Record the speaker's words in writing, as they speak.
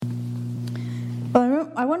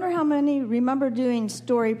Well, I wonder how many remember doing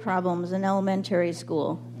story problems in elementary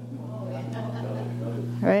school.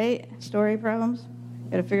 Right? Story problems?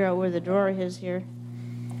 Got to figure out where the drawer is here.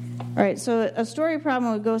 All right, so a story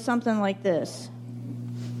problem would go something like this.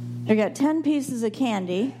 I got 10 pieces of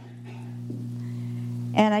candy,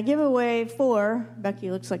 and I give away 4.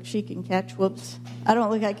 Becky looks like she can catch. Whoops. I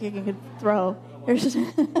don't look like I can throw. Here's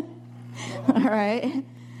all right.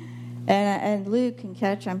 And Luke can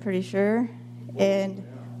catch, I'm pretty sure. And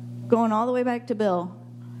going all the way back to Bill.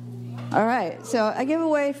 All right, so I give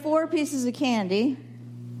away 4 pieces of candy.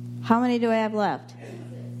 How many do I have left?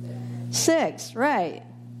 6, right.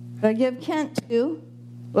 If I give Kent 2,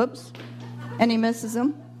 whoops, and he misses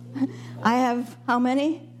them, I have how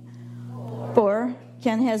many? 4.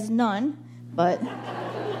 Ken has none, but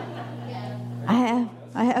I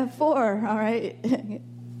have 4, all right.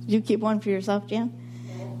 You keep one for yourself, Jan?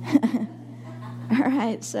 All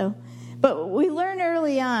right, so, but we learn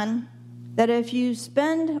early on that if you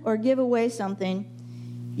spend or give away something,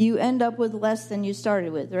 you end up with less than you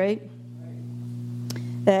started with, right?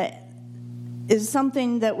 That is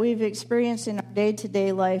something that we've experienced in our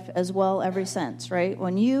day-to-day life as well ever since, right?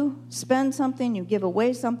 When you spend something, you give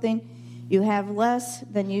away something, you have less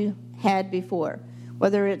than you had before.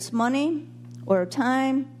 Whether it's money or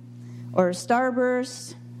time or a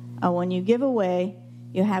starburst, when you give away,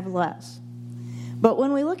 you have less. But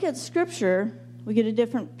when we look at Scripture, we get a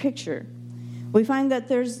different picture. We find that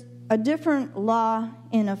there's a different law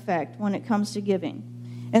in effect when it comes to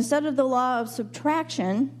giving. Instead of the law of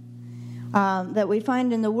subtraction that we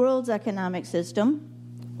find in the world's economic system,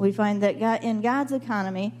 we find that in God's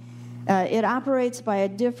economy, it operates by a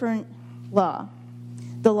different law,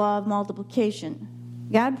 the law of multiplication.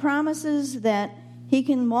 God promises that He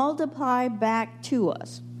can multiply back to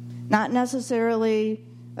us, not necessarily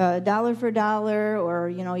dollar for dollar, or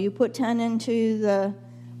you put 10 into the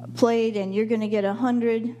plate and you're going to get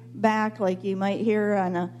 100 back, like you might hear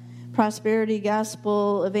on a prosperity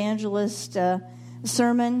gospel evangelist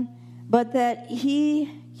sermon, but that He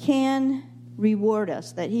can reward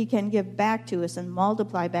us, that He can give back to us and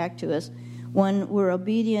multiply back to us when we're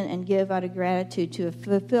obedient and give out of gratitude to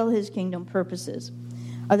fulfill His kingdom purposes.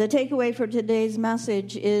 The takeaway for today's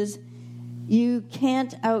message is you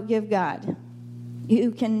can't outgive God.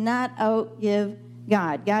 You cannot outgive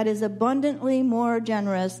God. God is abundantly more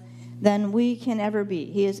generous than we can ever be.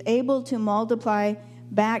 He is able to multiply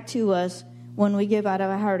back to us when we give out of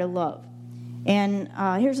a heart of love. And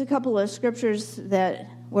here's a couple of scriptures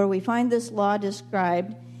where we find this law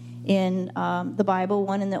described in the Bible,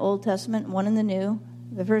 one in the Old Testament, one in the New.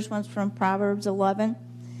 The first one's from Proverbs 11.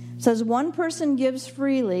 It says, one person gives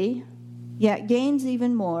freely, yet gains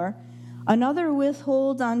even more. Another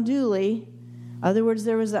withholds unduly. In other words,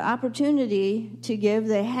 there was an opportunity to give.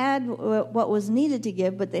 They had what was needed to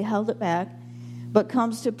give, but they held it back, but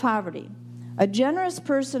comes to poverty. A generous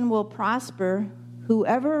person will prosper.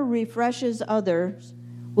 Whoever refreshes others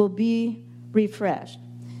will be refreshed.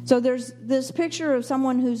 So there's this picture of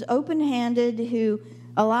someone who's open-handed, who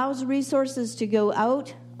allows resources to go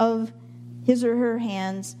out of his or her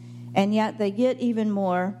hands, and yet they get even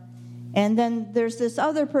more. And then there's this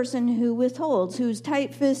other person who withholds, who's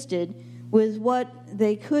tight-fisted with what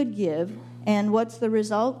they could give. And what's the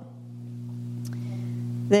result?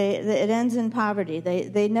 It ends in poverty.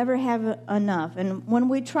 They never have enough. And when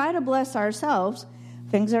we try to bless ourselves,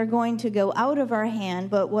 things are going to go out of our hand,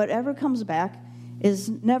 but whatever comes back is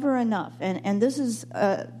never enough. And this is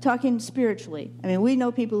talking spiritually. I mean, we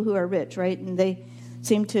know people who are rich, right? And they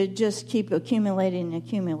seem to just keep accumulating and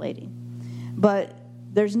accumulating. But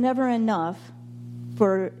there's never enough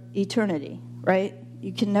for eternity, right?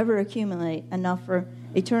 You can never accumulate enough for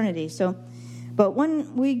eternity. But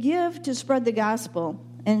when we give to spread the gospel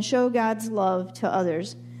and show God's love to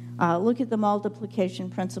others, look at the multiplication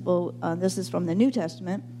principle. This is from the New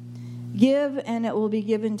Testament. Give, and it will be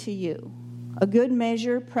given to you. A good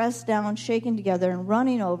measure, pressed down, shaken together, and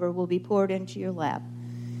running over will be poured into your lap.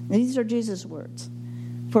 These are Jesus' words.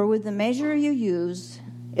 For with the measure you use,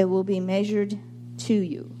 it will be measured to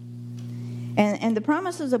you. And the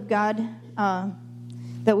promises of God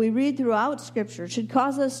that we read throughout Scripture should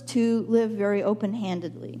cause us to live very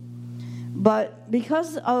open-handedly. But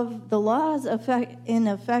because of the laws in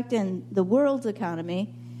effect in the world's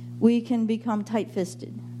economy, we can become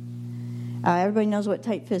tight-fisted. Everybody knows what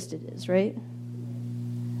tight-fisted is, right?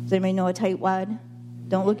 Does anybody know a tight-wad?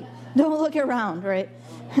 Don't look around, right?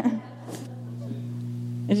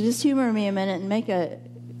 Just humor me a minute and make a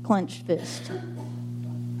clenched fist.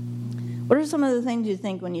 What are some of the things you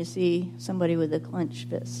think when you see somebody with a clenched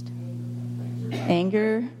fist?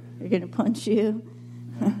 Anger? They're going to punch you?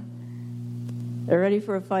 They're ready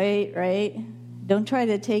for a fight, right? Don't try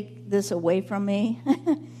to take this away from me.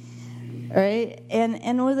 Right?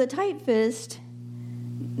 And with a tight fist,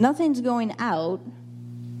 nothing's going out,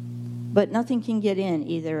 but nothing can get in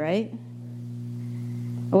either, right?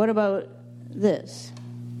 What about this?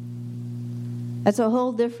 That's a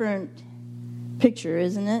whole different picture,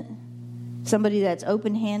 isn't it? Somebody that's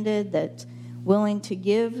open-handed, that's willing to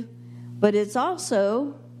give, but it's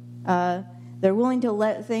also they're willing to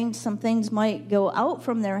let some things might go out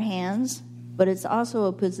from their hands, but it's also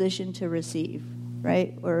a position to receive,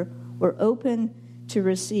 right? We're open to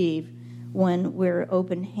receive when we're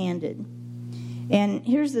open-handed. And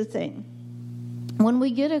here's the thing. When we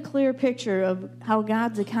get a clear picture of how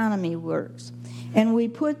God's economy works, and we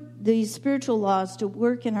put these spiritual laws to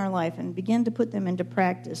work in our life and begin to put them into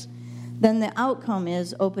practice, then the outcome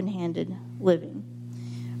is open-handed living.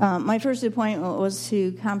 My first appointment was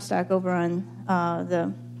to Comstock over on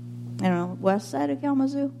the west side of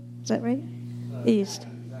Kalamazoo. Is that right? East.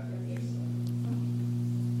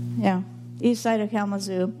 Yeah, east side of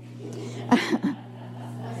Kalamazoo.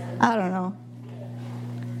 I don't know.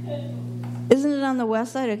 Isn't it on the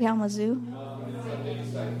west side of Kalamazoo? No, it's on the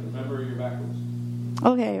east side. Remember, you're backwards.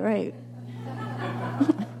 Okay, right.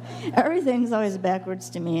 Everything's always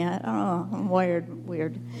backwards to me. I don't know. I'm wired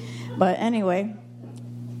weird. But anyway,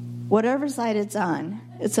 whatever side it's on,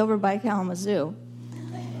 it's over by Kalamazoo.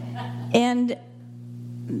 And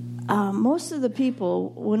most of the people,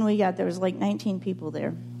 when we got there, was like 19 people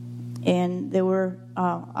there. And there were,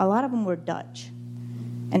 a lot of them were Dutch.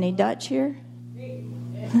 Any Dutch here?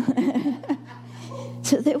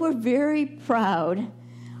 So they were very proud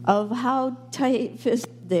of how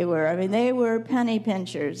tight-fisted they were. I mean, they were penny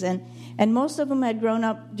pinchers. And most of them had grown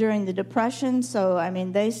up during the Depression, so, I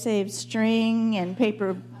mean, they saved string and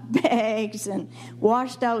paper bags and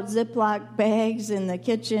washed out Ziploc bags in the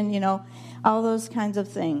kitchen, all those kinds of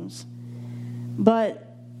things. But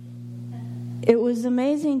it was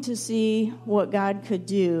amazing to see what God could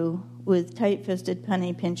do with tight-fisted,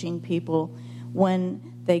 penny-pinching people when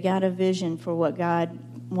they got a vision for what God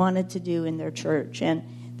wanted to do in their church. And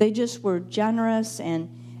they just were generous,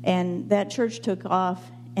 and that church took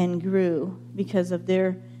off and grew because of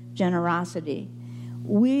their generosity.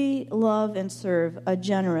 We love and serve a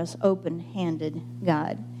generous, open-handed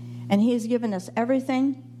God. And He has given us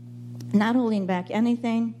everything, not holding back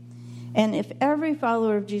anything. And if every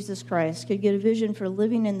follower of Jesus Christ could get a vision for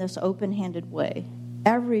living in this open-handed way,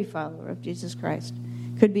 every follower of Jesus Christ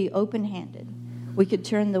could be open-handed, we could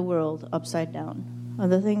turn the world upside down.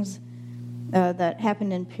 The things that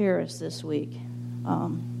happened in Paris this week,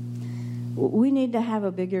 we need to have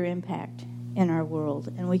a bigger impact in our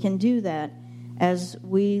world, and we can do that as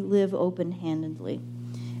we live open-handedly.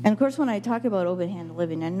 And of course, when I talk about open-handed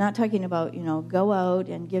living, I'm not talking about, go out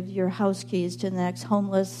and give your house keys to the next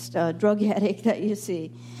homeless drug addict that you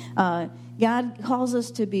see. God calls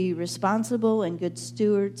us to be responsible and good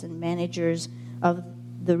stewards and managers of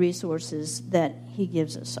the resources that He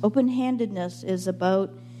gives us. Open-handedness is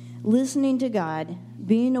about listening to God,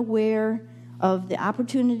 being aware of the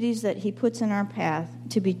opportunities that He puts in our path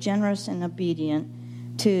to be generous and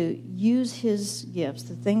obedient, to use His gifts,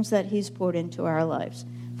 the things that He's poured into our lives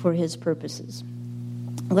for His purposes.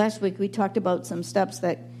 Last week we talked about some steps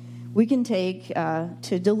that we can take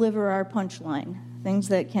to deliver our punchline, things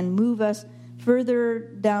that can move us further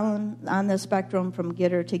down on the spectrum from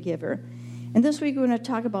getter to giver. And this week we're going to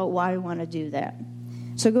talk about why we want to do that.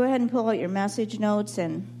 So go ahead and pull out your message notes,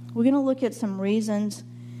 and we're going to look at some reasons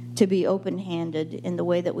to be open-handed in the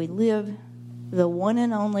way that we live the one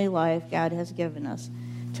and only life God has given us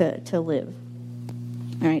to live.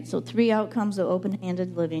 All right, so 3 outcomes of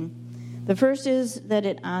open-handed living. The first is that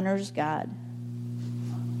it honors God.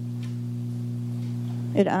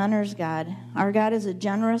 It honors God. Our God is a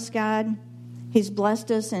generous God. He's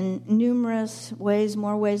blessed us in numerous ways,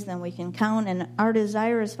 more ways than we can count, and our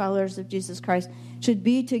desire as followers of Jesus Christ should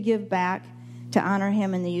be to give back to honor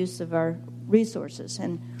Him in the use of our resources.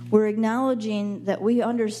 And we're acknowledging that we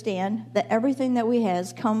understand that everything that we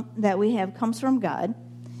have comes from God,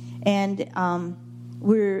 and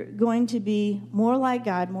we're going to be more like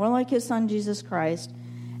God, more like His Son Jesus Christ,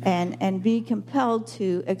 and be compelled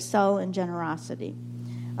to excel in generosity.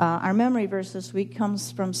 Our memory verse this week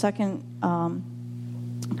comes from 2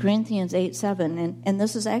 Corinthians 8:7, and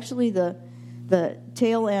this is actually the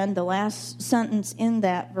tail end, the last sentence in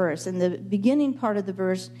that verse. In the beginning part of the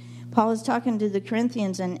verse, Paul is talking to the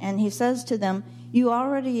Corinthians, and he says to them, "You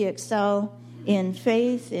already excel in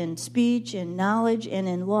faith, in speech, in knowledge, and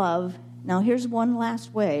in love. Now here's one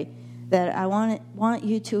last way that I want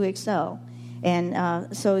you to excel,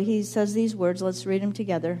 And so he says these words. Let's read them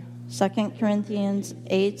together. 2 Corinthians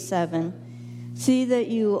 8:7. See that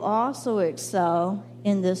you also excel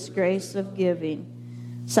in this grace of giving.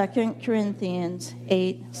 2 Corinthians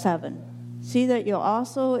 8:7. See that you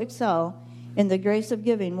also excel in the grace of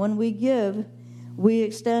giving. When we give, we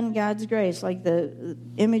extend God's grace, like the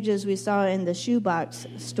images we saw in the shoebox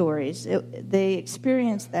stories. They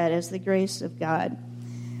experience that as the grace of God.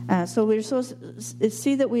 So we're supposed to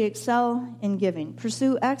see that we excel in giving.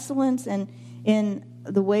 Pursue excellence in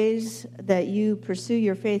the ways that you pursue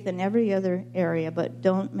your faith in every other area, but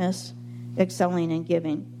don't miss excelling in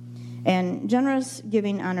giving. And generous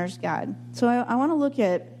giving honors God. So I want to look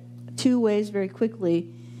at two ways very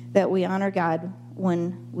quickly that we honor God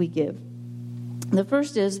when we give. The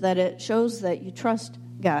first is that it shows that you trust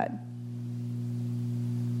God.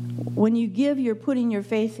 When you give, you're putting your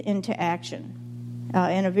faith into action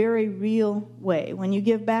in a very real way. When you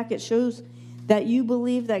give back, it shows that you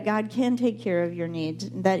believe that God can take care of your needs,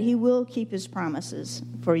 that he will keep his promises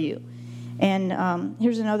for you. And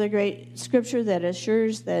here's another great scripture that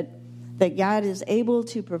assures that God is able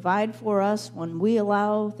to provide for us when we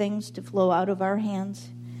allow things to flow out of our hands.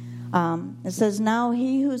 It says, now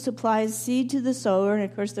he who supplies seed to the sower, and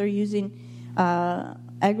of course they're using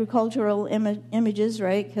agricultural images,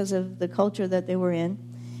 right, because of the culture that they were in,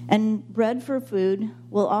 and bread for food,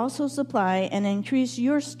 will also supply and increase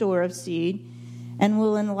your store of seed, and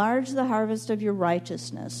will enlarge the harvest of your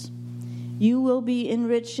righteousness. You will be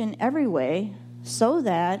enriched in every way, so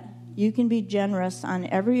that you can be generous on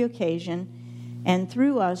every occasion, and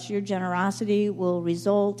through us your generosity will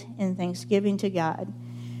result in thanksgiving to God.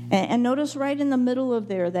 And notice right in the middle of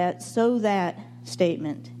there, that "so that"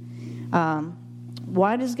 statement.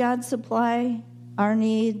 Why does God supply our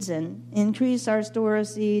needs and increase our store of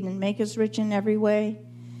seed and make us rich in every way?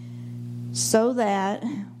 So that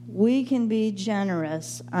we can be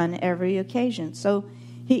generous on every occasion. So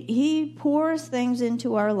he pours things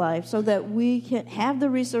into our life so that we can have the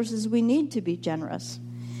resources we need to be generous.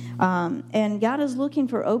 And God is looking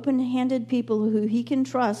for open-handed people who he can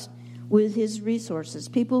trust with his resources,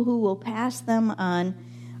 people who will pass them on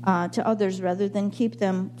to others rather than keep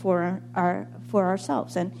them for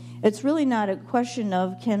ourselves. And it's really not a question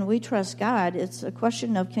of can we trust God, it's a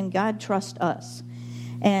question of can God trust us.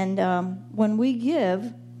 And when we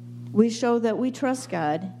give, we show that we trust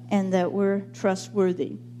God and that we're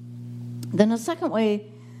trustworthy. Then the second way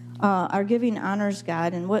our giving honors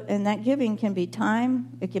God, and that giving can be time,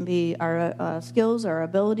 it can be our skills, our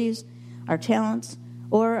abilities, our talents,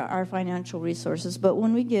 or our financial resources. But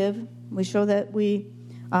when we give, we show that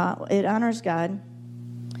it honors God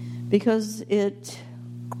because it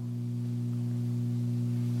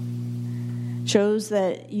shows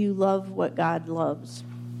that you love what God loves.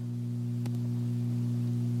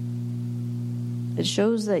 It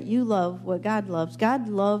shows that you love what God loves. God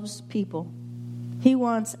loves people. He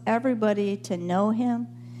wants everybody to know him,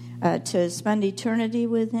 to spend eternity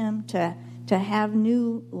with him, to have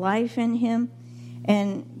new life in him.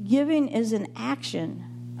 And giving is an action,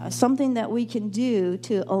 something that we can do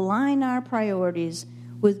to align our priorities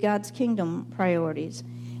with God's kingdom priorities.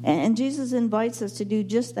 And Jesus invites us to do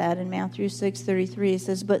just that in Matthew 6:33. He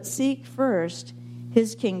says, but seek first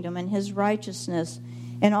his kingdom and his righteousness,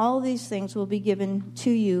 and all these things will be given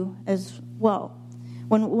to you as well.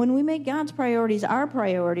 When we make God's priorities our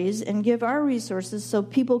priorities and give our resources so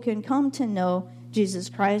people can come to know Jesus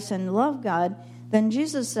Christ and love God, then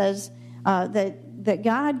Jesus says that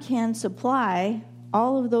God can supply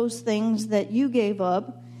all of those things that you gave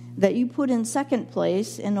up, that you put in second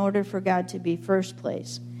place in order for God to be first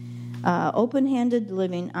place. Open-handed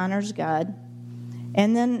living honors God.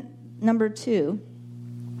 And then number 2,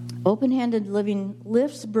 open-handed living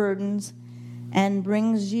lifts burdens and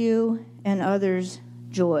brings you and others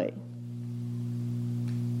joy.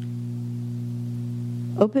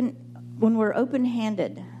 When we're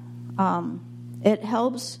open-handed, it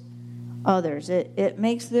helps others. It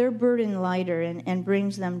makes their burden lighter and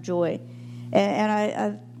brings them joy.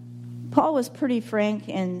 And Paul was pretty frank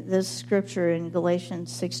in this scripture in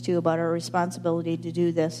Galatians 6:2 about our responsibility to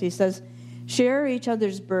do this. He says, share each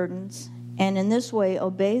other's burdens, and in this way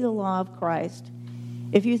obey the law of Christ.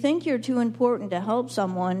 If you think you're too important to help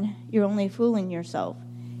someone, you're only fooling yourself.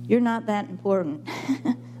 You're not that important.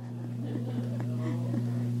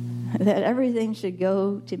 That everything should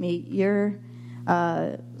go to meet your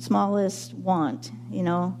smallest want, you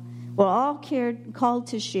know. We're all called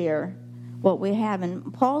to share what we have.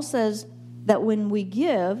 And Paul says that when we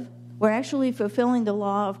give, we're actually fulfilling the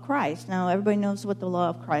law of Christ. Now, everybody knows what the law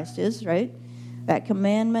of Christ is, right? That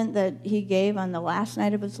commandment that he gave on the last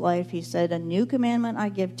night of his life. He said, a new commandment I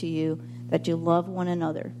give to you, that you love one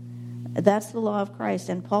another. That's the law of Christ.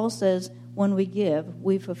 And Paul says when we give,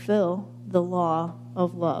 we fulfill the law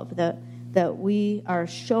of love, that we are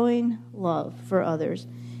showing love for others.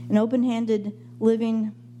 And open-handed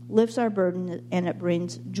living lifts our burden and it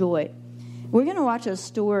brings joy. We're going to watch a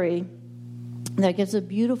story that gives a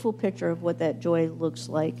beautiful picture of what that joy looks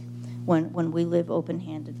like when we live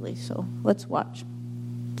open-handedly. So let's watch.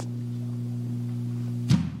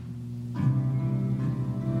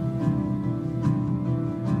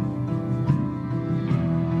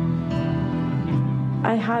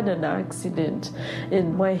 I had an accident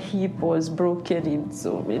and my hip was broken in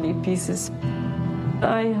so many pieces.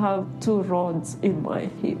 I have 2 rods in my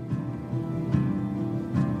hip.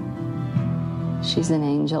 She's an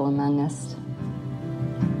angel among us.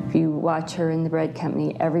 If you watch her in the bread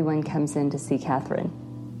company, everyone comes in to see Catherine.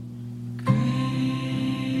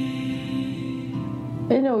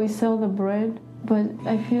 We sell the bread, but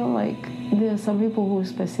I feel like there are some people who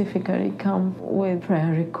specifically come with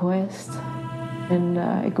prayer requests, and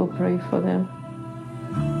I go pray for them.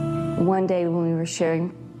 One day when we were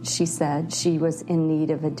sharing, she said she was in need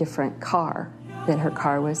of a different car, that her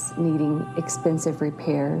car was needing expensive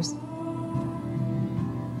repairs.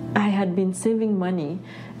 I had been saving money,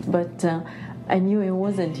 but I knew it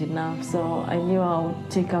wasn't enough, so I knew I would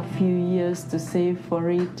take a few years to save for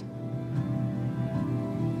it.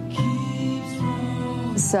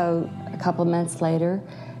 So a couple months later,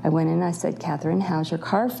 I went in and I said, Catherine, how's your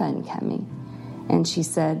car fund coming? And she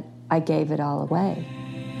said, I gave it all away.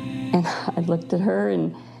 And I looked at her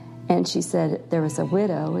and she said there was a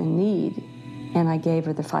widow in need, and I gave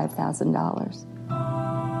her the $5,000.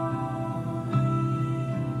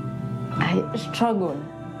 I struggled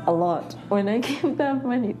a lot when I gave that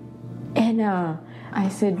money. And I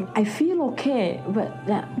said, I feel okay, but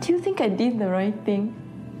do you think I did the right thing?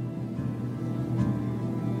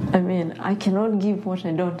 I mean, I cannot give what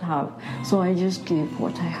I don't have, so I just gave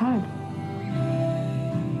what I had.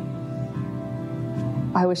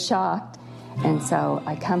 I was shocked, and so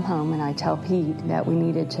I come home and I tell Pete that we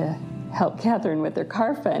needed to help Catherine with her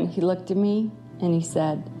car fund. He looked at me and he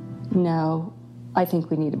said, no, I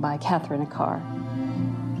think we need to buy Catherine a car.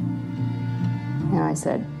 And I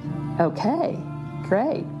said, okay,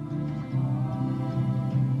 great.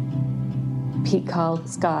 Pete called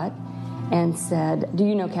Scott and said, do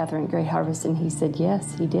you know Catherine at Great Harvest? And he said,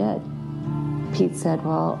 yes, he did. Pete said,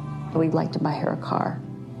 well, we'd like to buy her a car.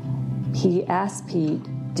 He asked Pete,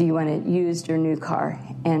 do you want to use your new car?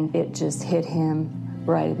 And it just hit him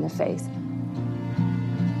right in the face.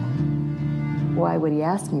 Why would he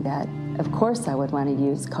ask me that? Of course I would want a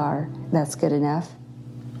used car. That's good enough.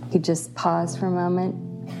 He just paused for a moment,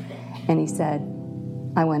 and he said,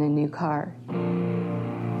 I want a new car.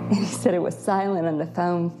 And he said it was silent on the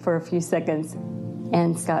phone for a few seconds.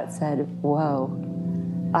 And Scott said, whoa,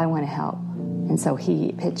 I want to help. And so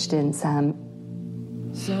he pitched in some.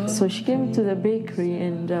 So she came to the bakery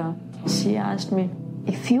and she asked me,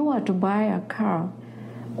 if you were to buy a car,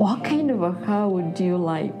 what kind of a car would you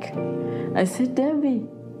like? I said, Debbie,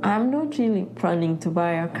 I'm not really planning to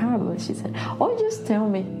buy a car. But she said, oh, just tell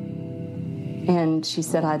me. And she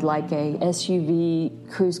said, I'd like a SUV,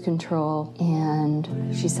 cruise control,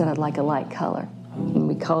 and she said, I'd like a light color. And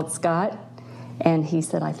we called Scott, and he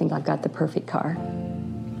said, I think I've got the perfect car.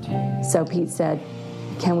 So Pete said,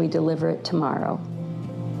 can we deliver it tomorrow?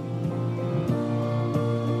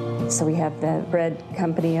 So we have the bread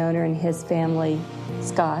company owner and his family,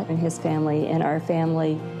 Scott and his family, and our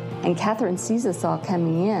family. And Catherine sees us all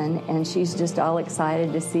coming in, and she's just all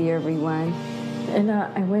excited to see everyone. And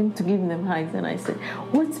I went to give them hugs, and I said,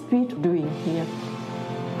 what's Pete doing here?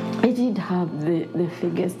 I didn't have the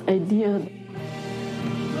biggest idea.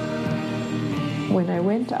 When I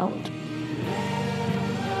went out,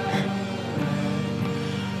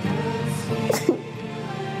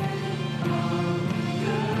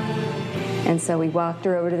 and so we walked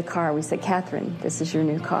her over to the car. We said, Catherine, this is your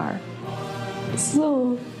new car.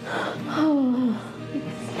 So, I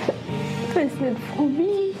said, for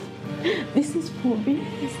me? This is for me?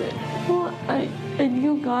 I said, well, I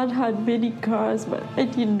knew God had many cars, but I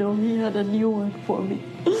didn't know He had a new one for me.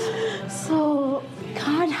 So,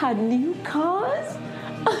 God had new cars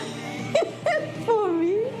for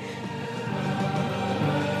me?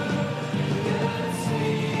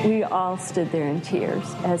 We all stood there in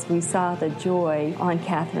tears as we saw the joy on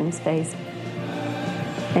Catherine's face,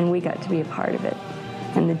 and we got to be a part of it.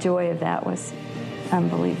 And the joy of that was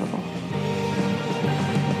unbelievable.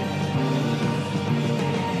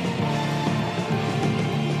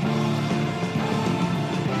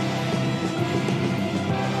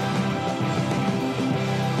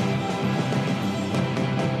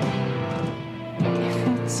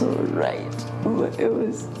 ride. It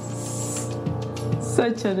was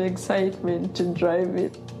such an excitement to drive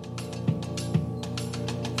it.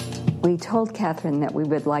 We told Catherine that we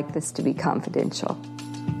would like this to be confidential.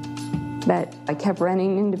 But I kept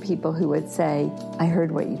running into people who would say, I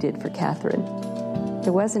heard what you did for Catherine.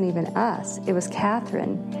 It wasn't even us, it was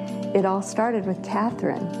Catherine. It all started with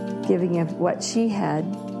Catherine giving of what she had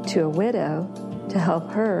to a widow to help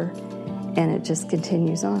her, and it just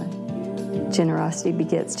continues on. Generosity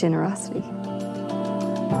begets generosity.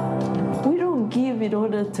 We don't give in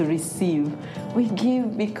order to receive. We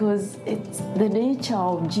give because it's the nature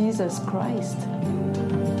of Jesus Christ.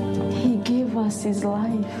 He gave us his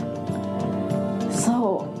life.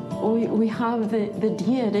 So we have the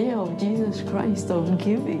DNA of Jesus Christ of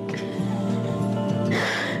giving.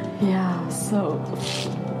 Yeah, so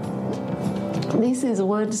this is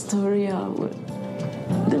one story I would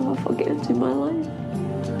never forget in my life.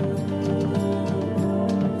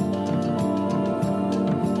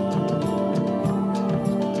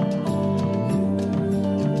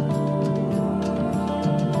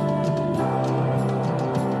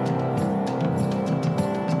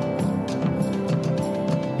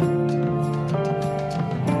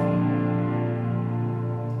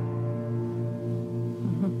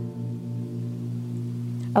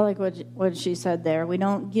 I like what she said there. We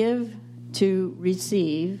don't give to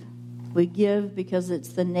receive. We give because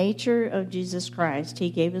it's the nature of Jesus Christ. He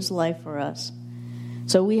gave his life for us.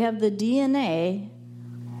 So we have the DNA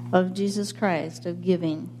of Jesus Christ, of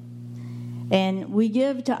giving. And we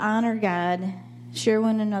give to honor God, share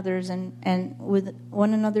one another's and with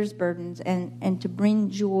one another's burdens, and to bring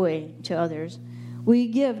joy to others. We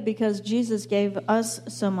give because Jesus gave us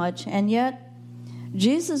so much, and yet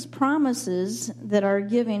Jesus promises that our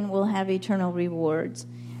giving will have eternal rewards.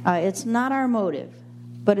 It's not our motive,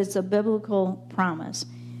 but it's a biblical promise.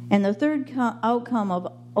 And the third outcome of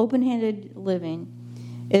open-handed living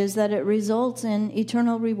is that it results in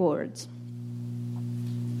eternal rewards.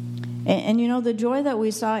 And you know, the joy that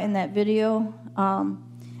we saw in that video,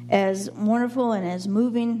 as wonderful and as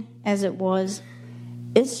moving as it was,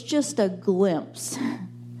 it's just a glimpse,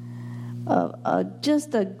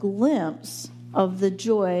 of the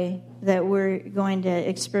joy that we're going to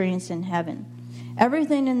experience in heaven.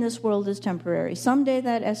 Everything in this world is temporary. Someday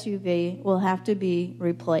that SUV will have to be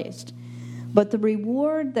replaced. But the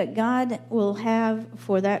reward that God will have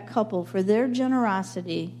for that couple, for their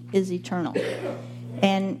generosity, is eternal.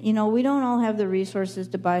 And, you know, we don't all have the resources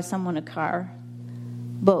to buy someone a car,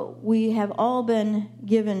 but we have all been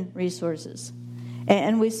given resources.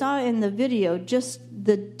 And we saw in the video just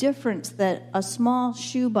the difference that a small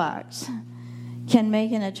shoebox can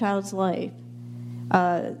make in a child's life.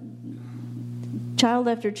 Child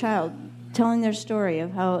after child telling their story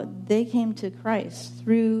of how they came to Christ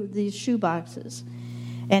through these shoeboxes.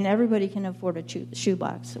 And everybody can afford a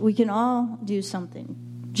shoebox. We can all do something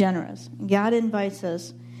generous. God invites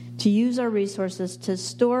us to use our resources to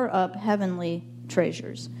store up heavenly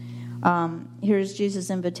treasures. Here's Jesus'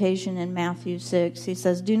 invitation in Matthew 6. He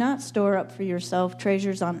says, "Do not store up for yourself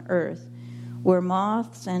treasures on earth, where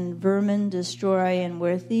moths and vermin destroy and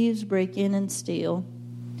where thieves break in and steal.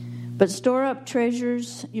 But store up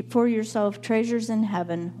treasures for yourself, treasures in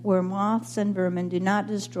heaven, where moths and vermin do not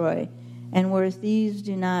destroy and where thieves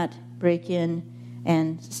do not break in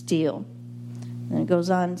and steal." And it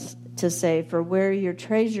goes on to say, "For where your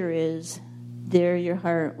treasure is, there your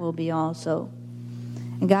heart will be also."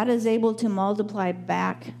 And God is able to multiply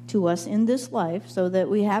back to us in this life so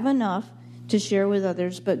that we have enough to share with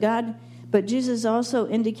others. But Jesus also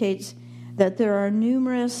indicates that there are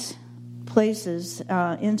numerous places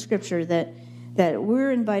in Scripture that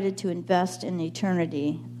we're invited to invest in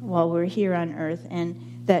eternity while we're here on earth, and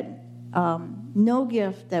that no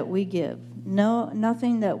gift that we give,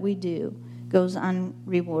 nothing that we do goes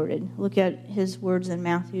unrewarded. Look at his words in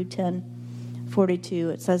Matthew 10:42.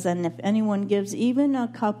 It says, "And if anyone gives even a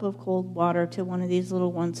cup of cold water to one of these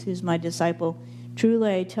little ones who's my disciple,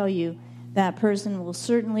 truly I tell you, that person will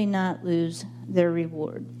certainly not lose their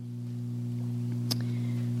reward."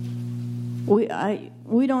 We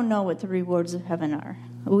don't know what the rewards of heaven are.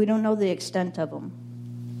 We don't know the extent of them.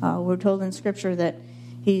 We're told in Scripture that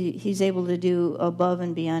he's able to do above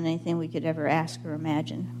and beyond anything we could ever ask or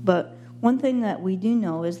imagine. But one thing that we do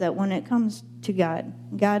know is that when it comes to God,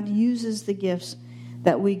 God uses the gifts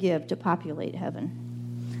that we give to populate heaven.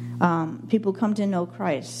 People come to know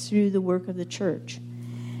Christ through the work of the church.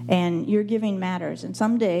 And your giving matters. And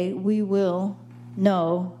someday we will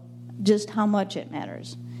know just how much it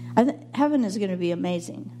matters. Heaven is going to be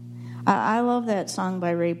amazing. I love that song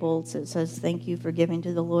by Ray Boltz. It says, "Thank you for giving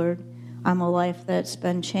to the Lord. I'm a life that's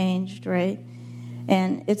been changed," right?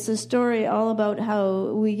 And it's a story all about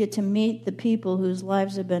how we get to meet the people whose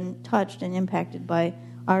lives have been touched and impacted by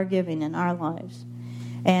our giving in our lives.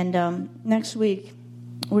 And next week,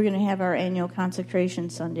 we're going to have our annual Consecration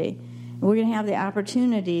Sunday. We're going to have the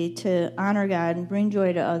opportunity to honor God and bring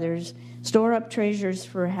joy to others, store up treasures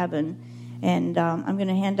for heaven. And I'm going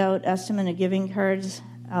to hand out estimate of giving cards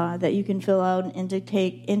that you can fill out and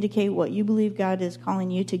indicate what you believe God is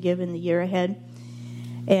calling you to give in the year ahead.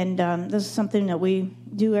 And this is something that we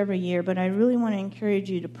do every year, but I really want to encourage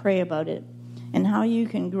you to pray about it and how you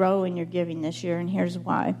can grow in your giving this year, and here's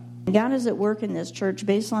why. God is at work in this church.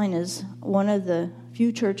 Baseline is one of the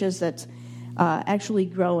few churches that's actually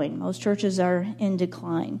growing. Most churches are in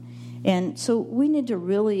decline. And so we need to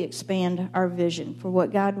really expand our vision for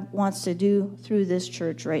what God wants to do through this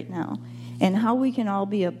church right now and how we can all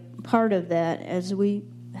be a part of that as we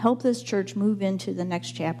help this church move into the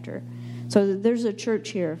next chapter. So there's a church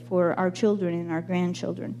here for our children and our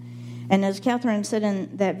grandchildren. And as Catherine said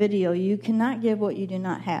in that video, you cannot give what you do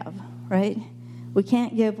not have, right? We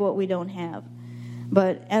can't give what we don't have.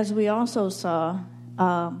 But as we also saw,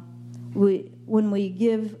 when we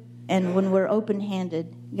give and when we're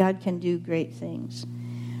open-handed, God can do great things.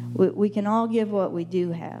 We can all give what we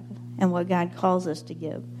do have and what God calls us to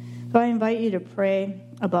give. So I invite you to pray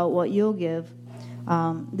about what you'll give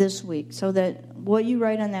this week so that what you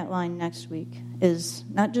write on that line next week is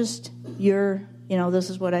not just this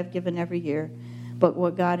is what I've given every year, but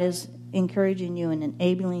what God is encouraging you and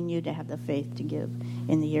enabling you to have the faith to give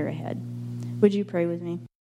in the year ahead. Would you pray with me?